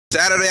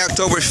Saturday,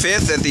 October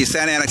 5th at the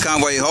Ana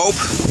Convoy of Hope.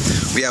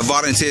 We have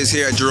volunteers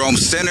here at Jerome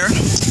Center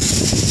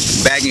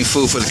bagging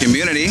food for the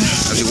community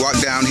as we walk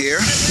down here.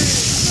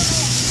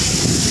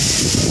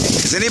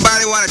 Does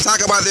anybody want to talk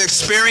about their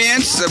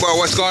experience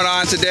about what's going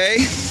on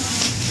today?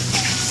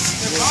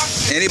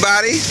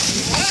 Anybody?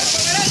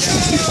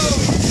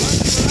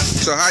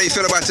 So how do you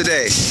feel about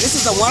today? This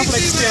is a wonderful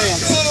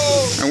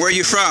experience. And where are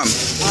you from?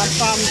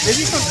 I'm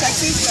originally from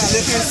Texas. I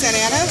live here in Santa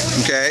Ana.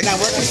 Okay. And I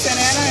work in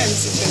Santa Ana, and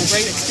it's been a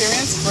great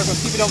experience. Work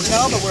with people don't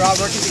know, but we're all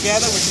working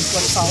together, which is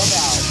what it's all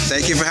about.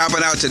 Thank you for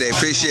helping out today.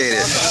 Appreciate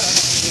it.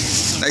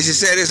 Like you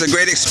said, it's a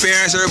great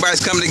experience.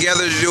 Everybody's coming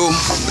together to do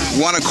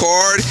one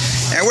accord.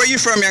 And where are you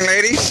from, young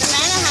lady? From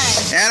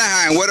Anaheim.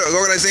 Anaheim. What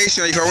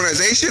organization? Are you from an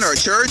organization or a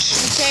church?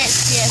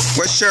 Church, yes.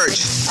 What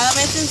church?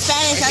 It's in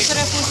Spanish. That's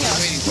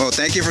Refugio. Well,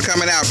 thank you for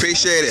coming out.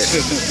 Appreciate it.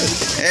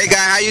 Hey, guy,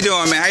 how you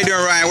doing, man? How you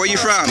doing, Ryan? Where you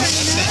from?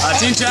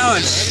 Teen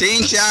Challenge.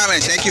 Teen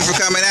Challenge. Thank you for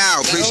coming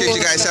out. Appreciate you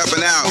guys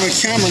helping out.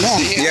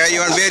 Yeah,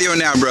 you're on video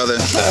now, brother.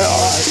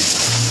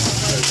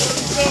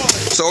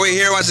 So we're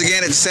here once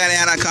again at the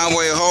Ana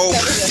Convoy of Hope,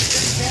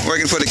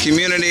 working for the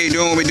community,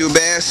 doing what we do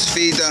best,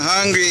 feed the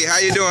hungry. How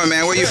you doing,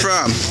 man? Where you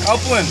from?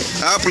 Upland.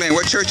 Upland.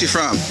 What church you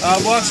from?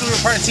 Well, actually,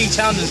 we're part of Teen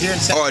Challenge here in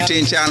Santa Ana. Oh,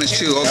 Teen Challenge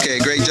too. Okay,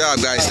 great job,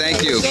 guys.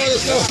 Thank you.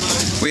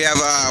 We have,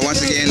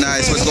 once again,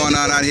 what's going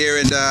on out here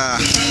in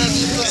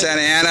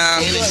Santa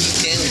Ana.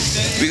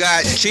 We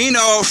got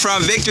Chino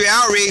from Victory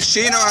Outreach.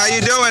 Chino, how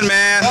you doing,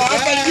 man?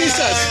 I'm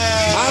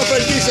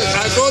from Jesus.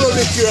 I go to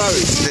Victory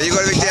Outreach. There you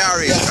go to Victory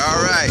Outreach. All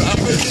right.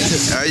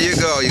 There you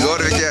go. You go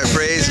to Victory Outreach.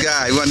 Praise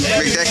God. You want to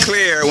make that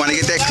clear. Want to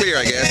get that clear,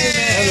 I guess.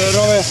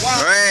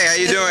 Hey, how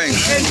you doing?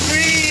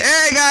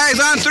 Hey, guys,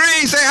 on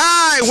three. Say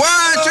hi. 1,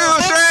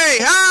 2,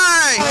 3.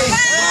 Hi.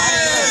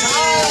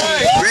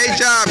 Great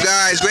job,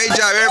 guys. Great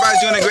job.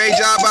 Everybody's doing a great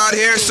job out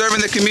here, serving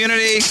the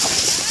community,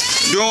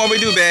 doing what we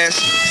do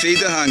best, feed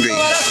the hungry.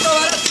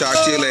 Talk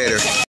to you later.